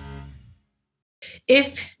 questions.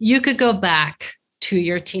 If you could go back to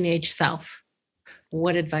your teenage self,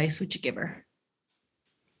 what advice would you give her?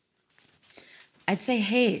 I'd say,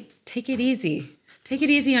 hey, take it easy. Take it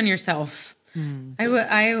easy on yourself. I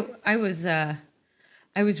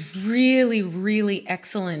was really, really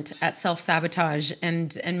excellent at self-sabotage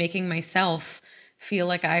and making myself feel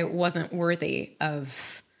like I wasn't worthy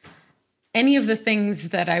of any of the things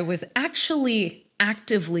that I was actually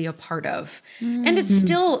actively a part of. And it's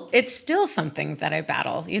still something that I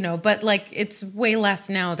battle, but like it's way less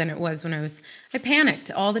now than it was when I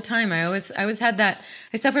panicked all the time. I always had that.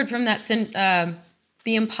 I suffered from that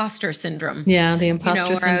the imposter syndrome. Yeah, the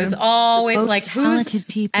imposter syndrome. I was always like,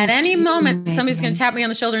 at any moment, Megan. somebody's going to tap me on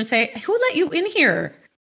the shoulder and say, who let you in here?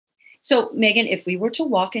 So, Megan, if we were to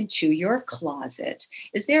walk into your closet,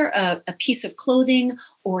 is there a piece of clothing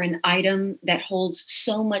or an item that holds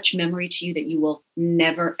so much memory to you that you will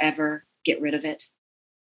never, ever get rid of it?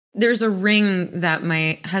 There's a ring that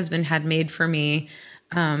my husband had made for me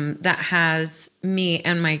that has me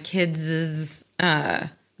and my kids'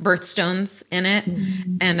 birthstones in it.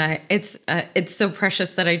 And it's so precious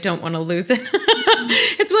that I don't want to lose it.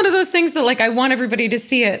 It's one of those things that like I want everybody to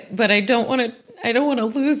see it, but I don't want to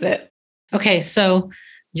lose it. Okay, so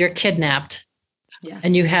you're kidnapped. Yes.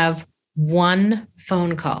 And you have one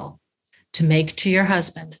phone call to make to your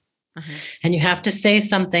husband. And you have to say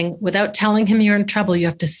something without telling him you're in trouble. You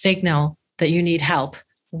have to signal that you need help.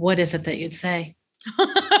 What is it that you'd say?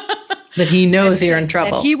 That he knows you're in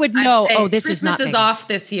trouble. That he would know, this Christmas is not is off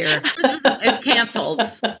this year. It's canceled.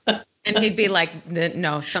 And he'd be like,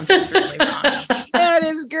 no, something's really wrong. That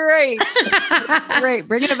is great. Great.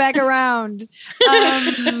 Bringing it back around.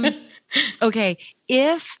 Okay.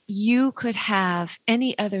 If you could have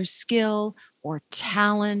any other skill or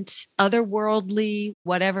talent, otherworldly,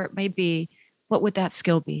 whatever it may be, what would that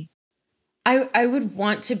skill be? I would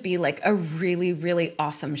want to be like a really, really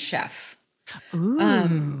awesome chef.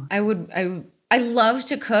 Ooh. I love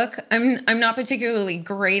to cook. I'm not particularly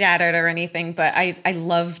great at it or anything, but I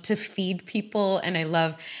love to feed people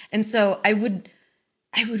and so I would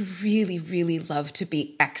really, really love to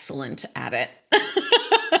be excellent at it.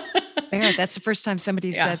 Fair. That's the first time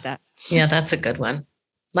somebody said that. Yeah, that's a good one.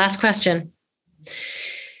 Last question.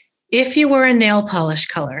 If you were a nail polish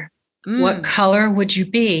color, what color would you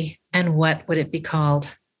be and what would it be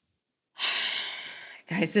called?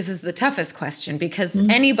 Guys, this is the toughest question because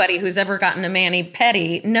anybody who's ever gotten a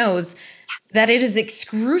mani-pedi knows that it is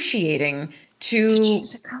excruciating to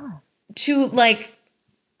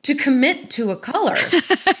commit to a color.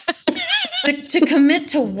 to commit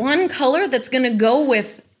to one color that's going to go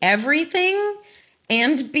with everything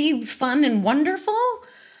and be fun and wonderful.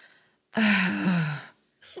 I'm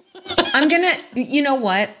going to, you know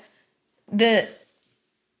what? I'm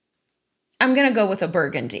going to go with a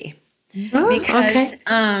burgundy.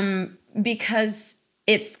 Because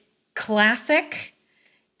it's classic.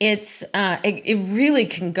 It's it really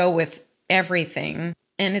can go with everything,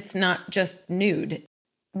 and it's not just nude.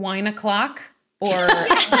 Wine o'clock, or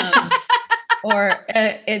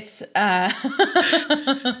it's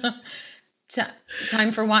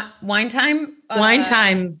time for wine time. Wine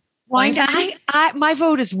time. Wine time. My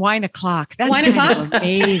vote is wine o'clock. That's Wine o'clock?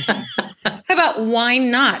 Amazing. How about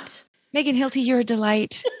wine not? Megan Hilty, you're a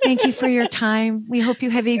delight. Thank you for your time. We hope you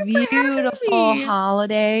have a beautiful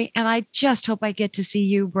holiday. And I just hope I get to see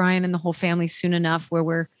you, Brian, and the whole family soon enough where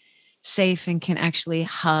we're safe and can actually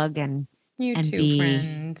hug and too, be.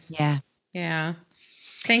 Friend. Yeah. Yeah.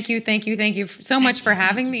 Thank you so much for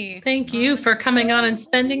having me. Thank you for coming on and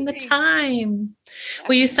spending the time.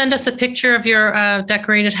 Will you send us a picture of your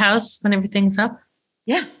decorated house when everything's up?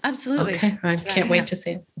 Yeah, absolutely. Okay. I can't wait to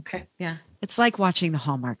see it. Okay. Yeah. It's like watching the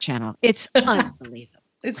Hallmark Channel. It's unbelievable.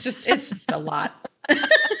 It's just a lot.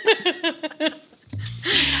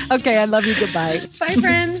 Okay, I love you. Goodbye. Bye,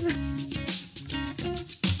 friends.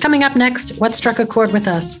 Coming up next, what struck a chord with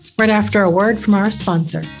us? Right after a word from our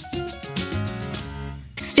sponsor.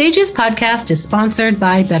 Stages podcast is sponsored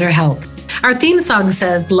by BetterHelp. Our theme song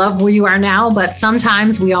says, love where you are now, but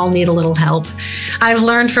sometimes we all need a little help. I've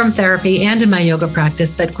learned from therapy and in my yoga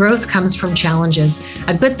practice that growth comes from challenges.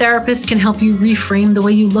 A good therapist can help you reframe the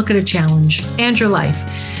way you look at a challenge and your life.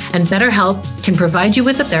 And BetterHelp can provide you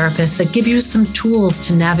with a therapist that gives you some tools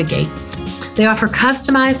to navigate. They offer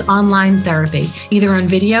customized online therapy, either on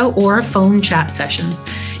video or phone chat sessions.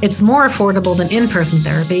 It's more affordable than in-person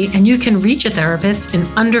therapy, and you can reach a therapist in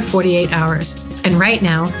under 48 hours. And right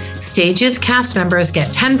now, Stages cast members get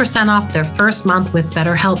 10% off their first month with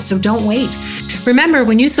BetterHelp, so don't wait. Remember,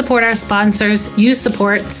 when you support our sponsors, you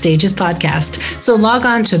support Stages Podcast. So log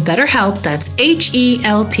on to BetterHelp, that's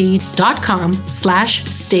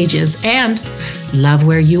HELP.com/stages, and love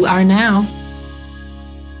where you are now.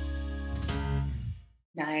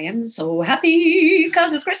 I am so happy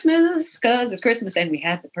because it's Christmas, and we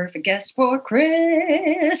have the perfect guest for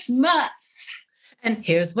Christmas. And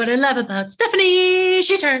here's what I love about Stephanie.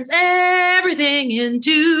 She turns everything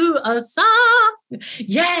into a song.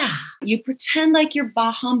 Yeah. You pretend like you're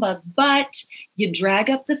bah humbug, but you drag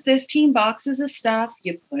up the 15 boxes of stuff,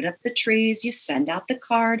 you put up the trees, you send out the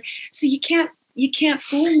card. So you can't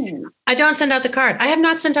fool me. I don't send out the card. I have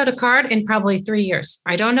not sent out a card in probably 3 years.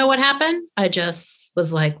 I don't know what happened. I just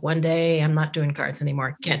was like, one day I'm not doing cards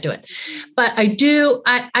anymore. Can't do it. But I do.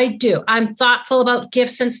 I do. I'm thoughtful about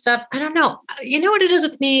gifts and stuff. I don't know. You know what it is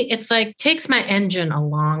with me? It's like takes my engine a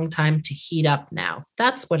long time to heat up now.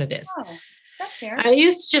 That's what it is. Oh, that's fair. I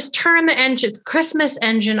used to just turn the Christmas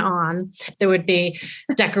engine on. There would be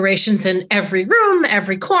decorations in every room,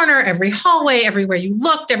 every corner, every hallway, everywhere you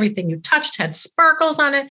looked, everything you touched had sparkles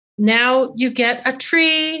on it. Now you get a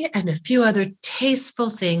tree and a few other tasteful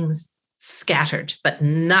things scattered, but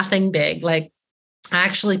nothing big. Like I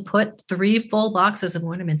actually put 3 full boxes of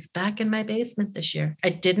ornaments back in my basement this year.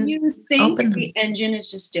 I didn't. You think open them. The engine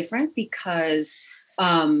is just different because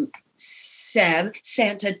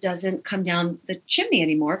Santa doesn't come down the chimney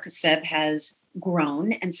anymore because Seb has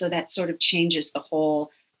grown. And so that sort of changes the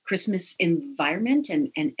whole Christmas environment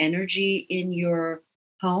and energy in your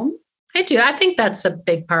home. I do. I think that's a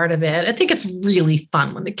big part of it. I think it's really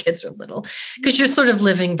fun when the kids are little because you're sort of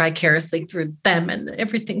living vicariously through them and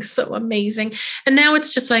everything's so amazing. And now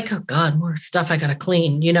it's just like, oh God, more stuff I got to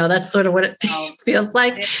clean. You know, that's sort of what it feels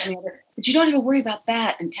like. But you don't have to worry about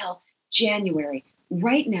that until January.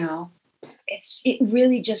 Right now, it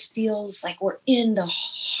really just feels like we're in the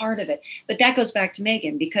heart of it. But that goes back to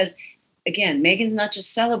Megan because, again, Megan's not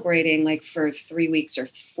just celebrating like for 3 weeks or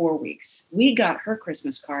 4 weeks. We got her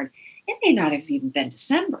Christmas card. It may not have even been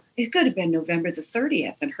December. It could have been November the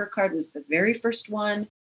 30th. And her card was the very first one.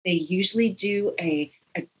 They usually do a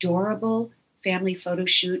adorable family photo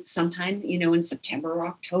shoot sometime, in September or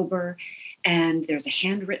October. And there's a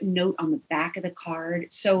handwritten note on the back of the card.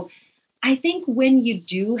 So I think when you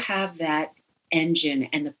do have that engine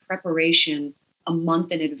and the preparation a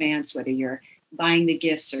month in advance, whether you're buying the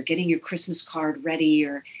gifts or getting your Christmas card ready,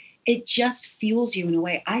 or it just fuels you in a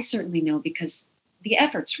way. I certainly know because the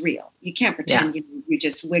effort's real. You can't pretend you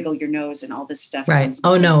just wiggle your nose and all this stuff. Right.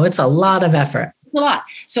 Oh no, it's a lot of effort. It's a lot.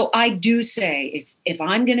 So I do say if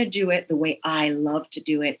I'm going to do it the way I love to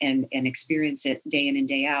do it and experience it day in and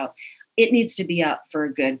day out, it needs to be up for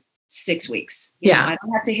a good 6 weeks. You know, I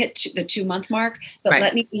don't have to hit the 2-month mark, but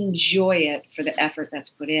let me enjoy it for the effort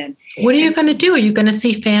that's put in. What are you going to do? Are you going to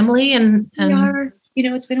see family? And we are.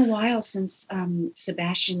 It's been a while since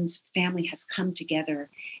Sebastian's family has come together,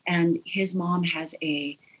 and his mom has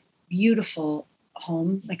a beautiful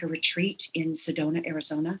home, like a retreat in Sedona,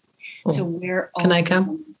 Arizona. Oh. So we're all. Can I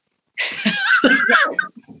come? Yes.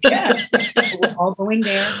 Yeah. We're all going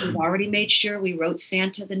there. We've already made sure we wrote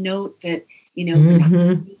Santa the note that, we're not going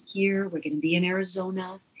to be here. We're going to be in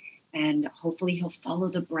Arizona. And hopefully he'll follow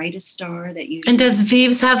the brightest star that you. And does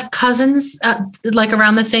Vives have cousins like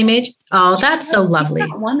around the same age? Oh, that's so lovely.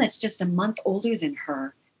 One that's just a month older than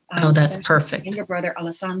her. That's perfect. Younger brother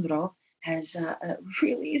Alessandro has a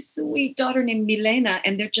really sweet daughter named Milena,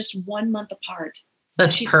 and they're just 1 month apart.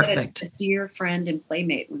 That's She's perfect. A dear friend and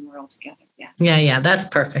playmate when we're all together. Yeah. Yeah. That's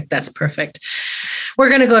perfect. That's perfect. We're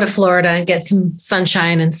going to go to Florida and get some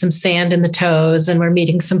sunshine and some sand in the toes. And we're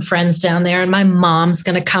meeting some friends down there. And my mom's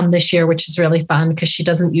going to come this year, which is really fun because she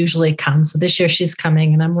doesn't usually come. So this year she's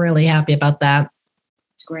coming and I'm really happy about that.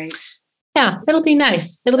 It's great. Yeah, it'll be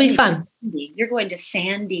nice. It'll be fun. You're going to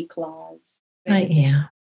Sandy Claus. I am.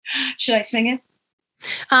 Should I sing it?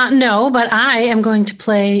 No, but I am going to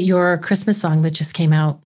play your Christmas song that just came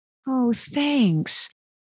out. Oh, thanks.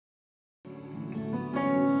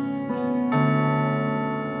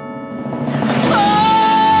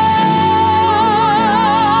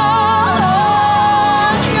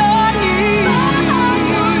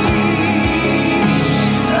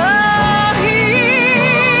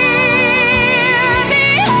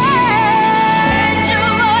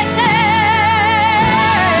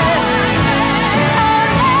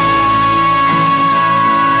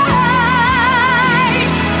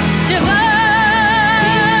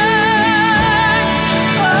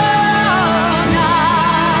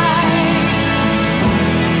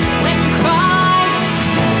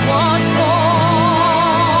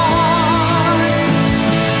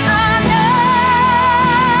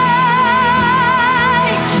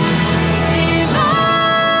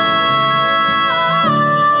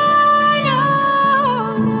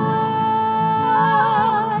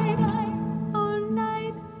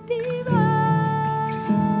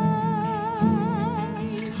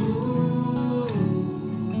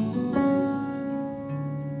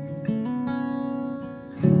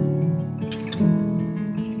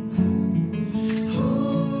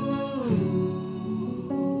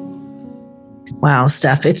 Wow,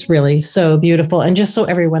 Steph, it's really so beautiful. And just so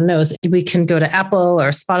everyone knows, we can go to Apple or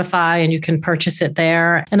Spotify and you can purchase it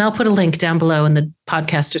there. And I'll put a link down below in the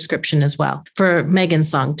podcast description as well for Megan's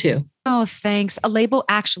song too. Oh, thanks. A label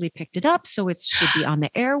actually picked it up, so it should be on the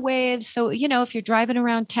airwaves. So, if you're driving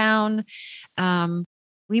around town,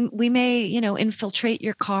 we may, infiltrate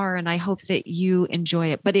your car, and I hope that you enjoy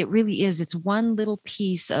it. But it really is. It's one little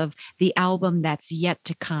piece of the album that's yet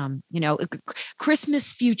to come.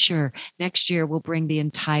 Christmas future next year will bring the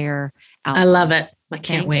entire album. I love it. I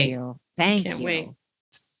can't wait. Thank you. Can't wait.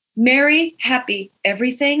 Merry, happy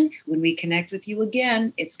everything. When we connect with you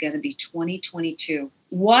again, it's going to be 2022.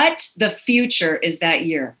 What the future is that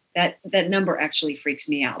year? That number actually freaks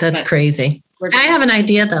me out. That's crazy. I have an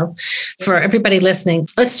idea though for everybody listening.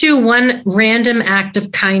 Let's do one random act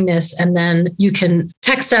of kindness, and then you can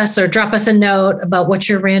text us or drop us a note about what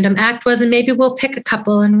your random act was, and maybe we'll pick a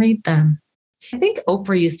couple and read them. I think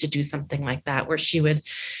Oprah used to do something like that, where she would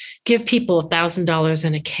give people $1,000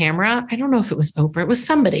 and a camera. I don't know if it was Oprah. It was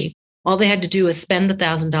somebody. All they had to do was spend the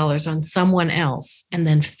 $1,000 on someone else and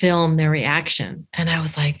then film their reaction. And I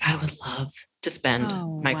was like, I would love to spend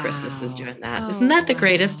my Christmases doing that. Isn't that the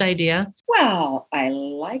greatest idea? Well, I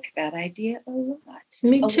like that idea a lot.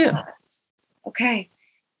 Me too. Okay.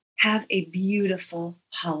 Have a beautiful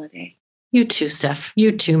holiday. You too, Steph.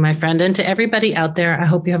 You too, my friend. And to everybody out there, I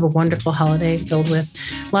hope you have a wonderful holiday filled with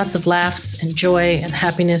lots of laughs and joy and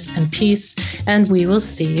happiness and peace. And we will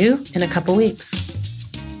see you in a couple weeks.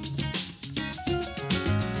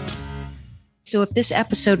 So if this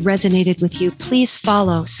episode resonated with you, please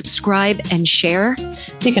follow, subscribe, and share.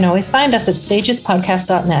 You can always find us at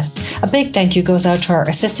stagespodcast.net. A big thank you goes out to our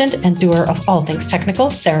assistant and doer of all things technical,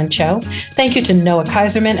 Saren Cho. Thank you to Noah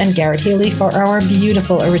Kaiserman and Garrett Healy for our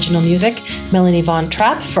beautiful original music, Melanie Von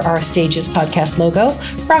Trapp for our Stages Podcast logo,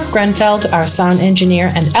 Brock Grenfeld, our sound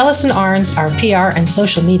engineer, and Allison Arns, our PR and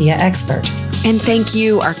social media expert. And thank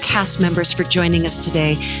you, our cast members, for joining us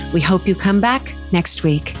today. We hope you come back next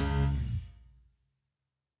week.